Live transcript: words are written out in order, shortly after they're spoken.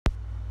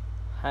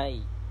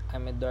Hi,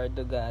 I'm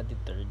Eduardo Gaa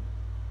III.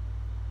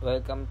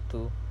 Welcome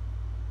to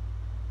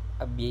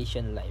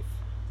Aviation Life.